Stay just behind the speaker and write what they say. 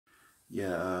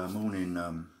Yeah, morning,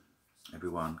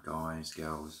 everyone, guys,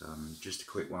 girls. Just a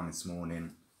quick one this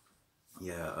morning.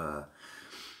 Yeah,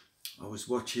 I was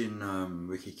watching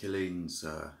Ricky Killian's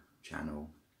channel,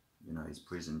 his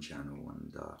prison channel,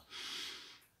 and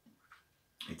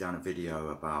he done a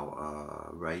video about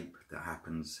rape that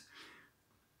happens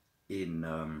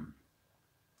in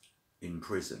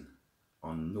prison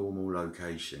on normal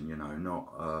location.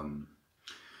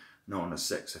 Not on a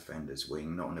sex offenders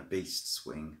wing, not on a beasts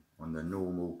wing, on the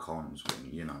normal cons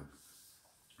wing,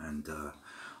 And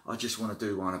I just want to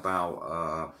do one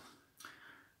about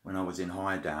when I was in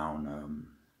Highdown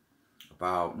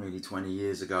about nearly 20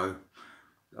 years ago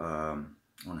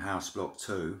on House Block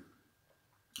 2.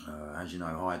 As you know,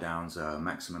 Highdown's a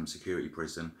maximum security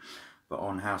prison, but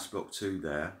on House Block 2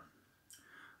 there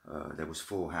was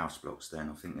 4 house blocks then.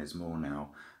 I think there's more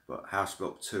now. But House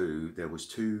Block 2, there was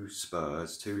 2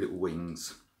 spurs, 2 little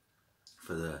wings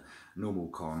for the normal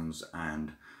cons,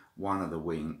 and one of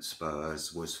the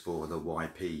spurs was for the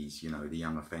YPs, the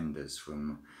young offenders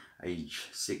from age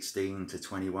 16 to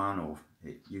 21, or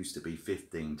it used to be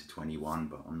 15 to 21,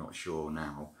 but I'm not sure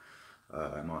now.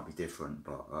 It might be different,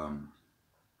 but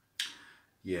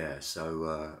yeah,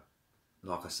 so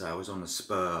like I say, I was on the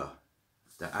spur,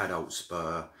 the adult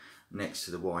spur, next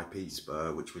to the YP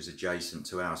spur, which was adjacent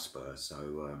to our spur.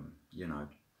 So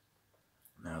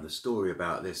now the story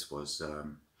about this was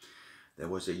there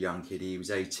was a young kid, he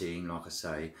was 18, like I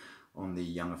say, on the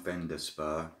young offender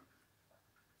spur.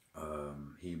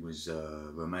 He was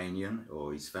Romanian,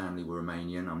 or his family were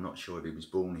Romanian. I'm not sure if he was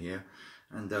born here.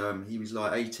 And he was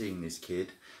like 18, this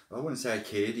kid. I wouldn't say a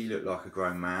kid, he looked like a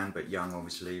grown man, but young,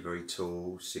 obviously, very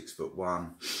tall,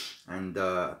 6'1". And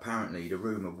apparently the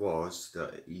rumour was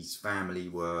that his family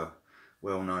were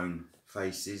well-known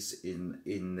faces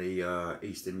in the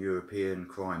Eastern European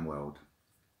crime world.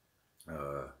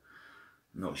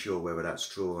 Not sure whether that's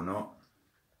true or not,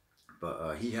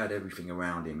 but he had everything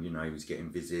around him. He was getting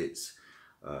visits.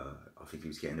 I think he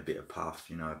was getting a bit of puff,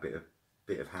 a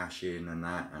bit of hashing and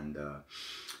that, and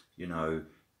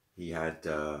he had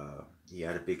a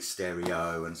big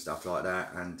stereo and stuff like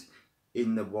that. And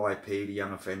in the YP, the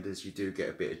young offenders, you do get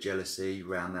a bit of jealousy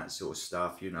around that sort of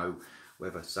stuff,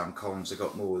 whether some cons have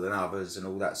got more than others and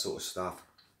all that sort of stuff,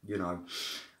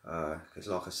 because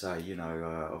like I say,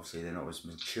 obviously they're not as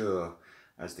mature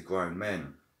as the grown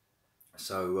men.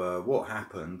 So what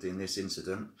happened in this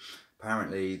incident,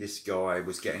 apparently this guy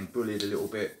was getting bullied a little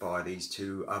bit by these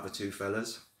two or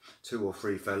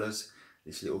three fellas,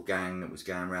 this little gang that was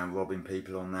going around robbing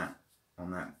people on that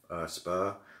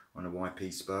spur, on the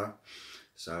YP spur.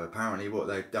 So apparently what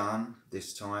they've done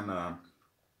this time,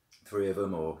 3 of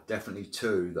them, or definitely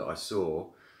 2 that I saw,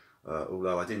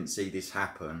 although I didn't see this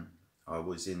happen, I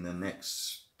was in the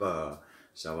next spur,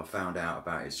 so I found out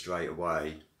about it straight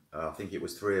away. I think it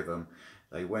was 3 of them.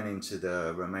 They went into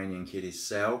the Romanian kid's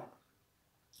cell,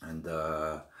 and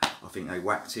I think they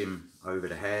whacked him over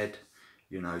the head,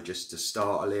 just to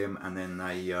startle him, and then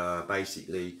they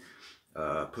basically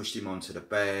pushed him onto the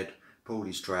bed, pulled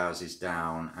his trousers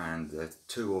down, and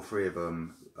 2 or 3 of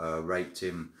them raped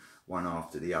him one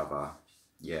after the other.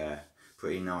 Yeah,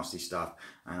 pretty nasty stuff.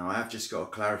 And I have just got to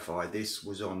clarify, this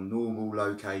was on normal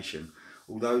location.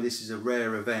 Although this is a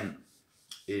rare event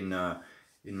in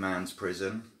man's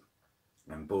prison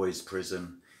and boys'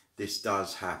 prison, this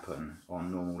does happen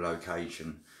on normal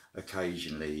location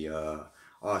occasionally.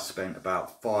 I spent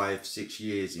about 5-6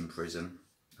 years in prison.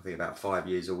 I think about 5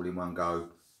 years all in one go,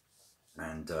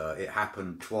 and it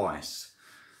happened twice.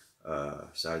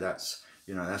 So that's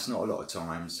that's not a lot of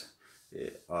times.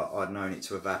 I'd known it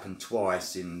to have happened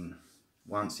twice,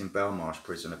 once in Belmarsh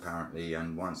prison apparently,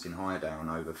 and once in Highdown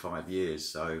over 5 years.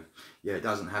 So yeah, it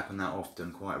doesn't happen that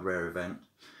often, quite a rare event.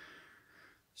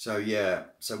 So yeah,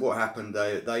 so what happened,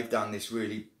 they've done this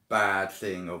really bad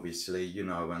thing, obviously,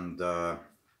 and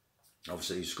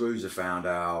obviously screws are found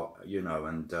out,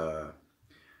 and the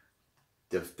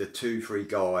 2-3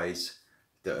 guys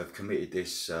that have committed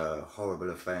this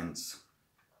horrible offence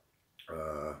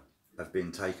have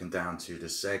been taken down to the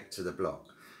seg, to the block.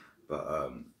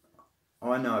 But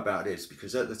I know about this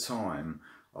because at the time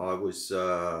I was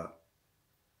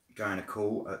going to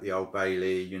court at the Old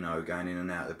Bailey, going in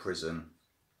and out of the prison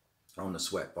on the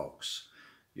sweat box,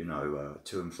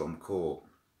 to and from court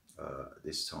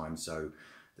this time. So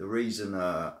the reason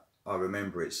I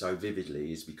remember it so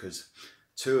vividly is because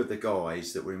 2 of the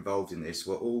guys that were involved in this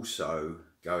were also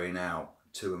going out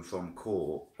to and from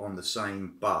court on the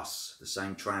same bus, the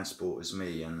same transport as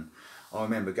me. And I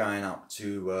remember going up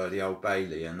to the Old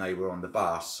Bailey, and they were on the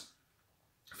bus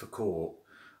for court.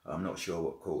 I'm not sure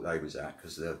what court they was at,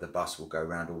 because the bus will go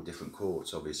around all different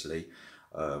courts, obviously.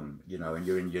 you know, and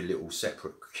you're in your little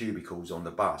separate cubicles on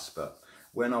the bus. But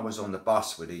when I was on the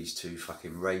bus with these two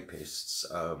fucking rapists,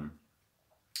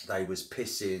 they was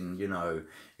pissing, you know,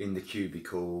 in the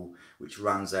cubicle, which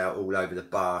runs out all over the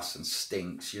bus and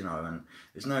stinks, you know, and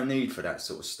there's no need for that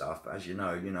sort of stuff. But as you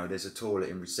know, there's a toilet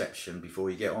in reception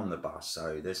before you get on the bus,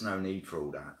 so there's no need for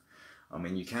all that. I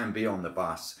mean, you can be on the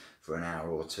bus for an hour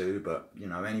or two, but, you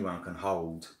know, anyone can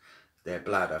hold their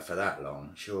bladder for that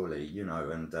long, surely, you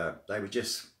know, and they were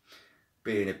just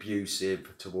being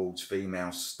abusive towards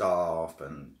female staff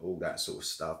and all that sort of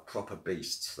stuff. Proper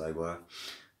beasts they were.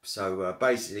 So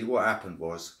basically what happened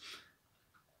was,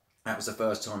 that was the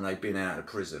first time they'd been out of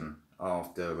prison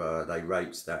after they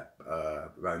raped that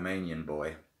Romanian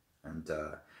boy. And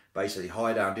basically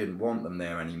Highdown didn't want them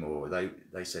there anymore.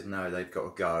 They said, no, they've got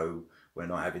to go, we're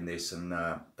not having this. And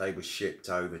they were shipped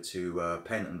over to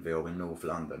Pentonville in North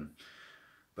London.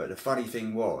 But the funny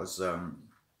thing was,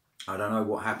 I don't know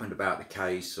what happened about the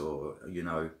case, or, you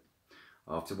know,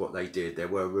 after what they did, there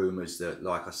were rumours that,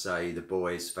 like I say, the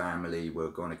boy's family were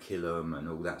going to kill them and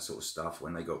all that sort of stuff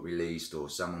when they got released, or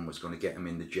someone was going to get them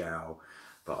in the jail.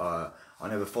 But I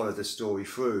never followed the story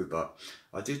through. But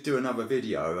I did do another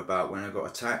video about when I got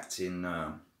attacked in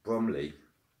Bromley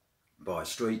by a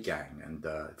street gang. And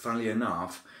funnily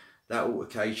enough, that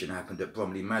altercation happened at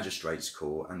Bromley Magistrates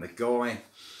Court, and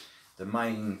the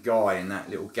main guy in that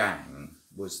little gang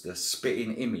was the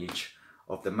spitting image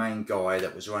of the main guy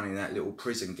that was running that little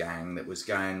prison gang that was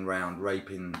going around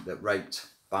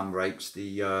bum raped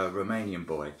the Romanian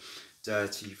boy.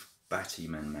 Dirty batty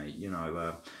man, mate. You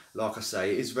know, like I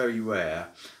say, it is very rare,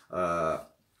 that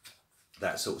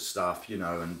sort of stuff, you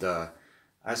know. And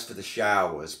as for the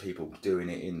showers, people doing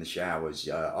it in the showers,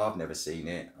 I've never seen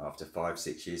it. After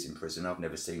 5-6 years in prison, I've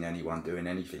never seen anyone doing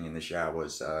anything in the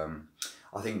showers.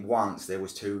 I think once there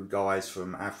was 2 guys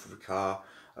from Africa,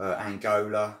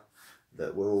 Angola,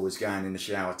 that were always going in the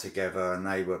shower together, and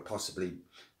they were possibly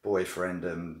boyfriend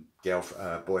and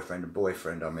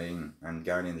boyfriend, I mean, and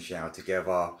going in the shower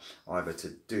together, either to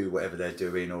do whatever they're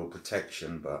doing or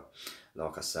protection. But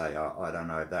like I say, I don't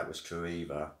know if that was true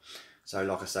either. So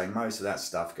like I say, most of that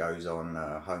stuff goes on,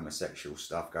 homosexual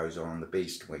stuff goes on the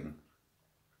beast wing,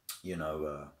 you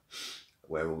know,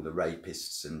 where all the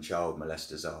rapists and child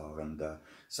molesters are. And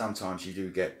sometimes you do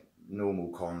get normal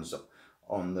cons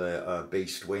on the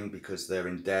beast wing because they're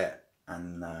in debt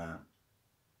and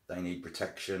they need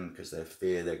protection because they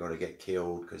fear they're going to get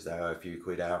killed because they owe a few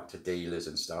quid out to dealers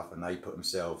and stuff, and they put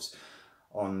themselves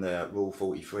on the Rule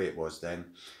 43, it was then,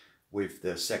 with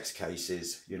the sex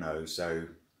cases, you know, so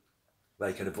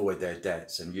they can avoid their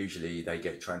debts, and usually they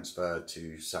get transferred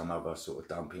to some other sort of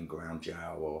dumping ground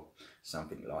jail or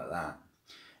something like that.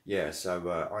 Yeah,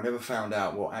 so I never found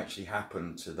out what actually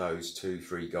happened to those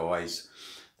 2-3 guys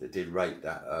that did rape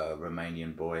that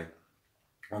Romanian boy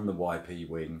on the YP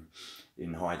wing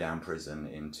in Highdown prison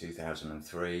in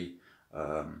 2003.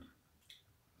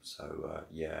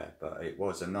 Yeah, but it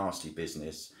was a nasty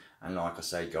business, and like I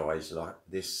say, guys, like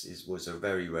this was a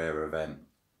very rare event,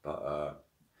 but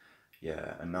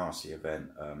yeah, a nasty event.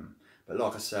 But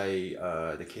like I say,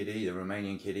 the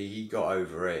Romanian kiddie, he got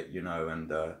over it, you know,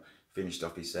 and finished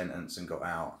off his sentence and got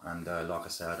out. And like I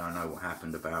say, I don't know what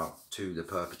happened to the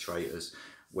perpetrators,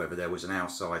 whether there was an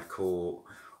outside court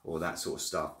or that sort of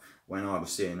stuff. When I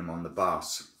was seeing them on the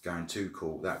bus going to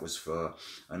court, that was for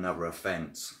another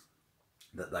offence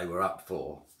that they were up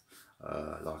for,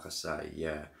 like I say,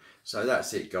 yeah. So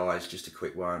that's it, guys, just a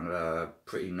quick one.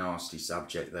 Pretty nasty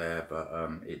subject there, but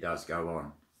it does go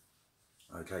on.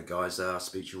 Okay, guys, I'll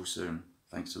speak to you all soon.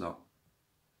 Thanks a lot.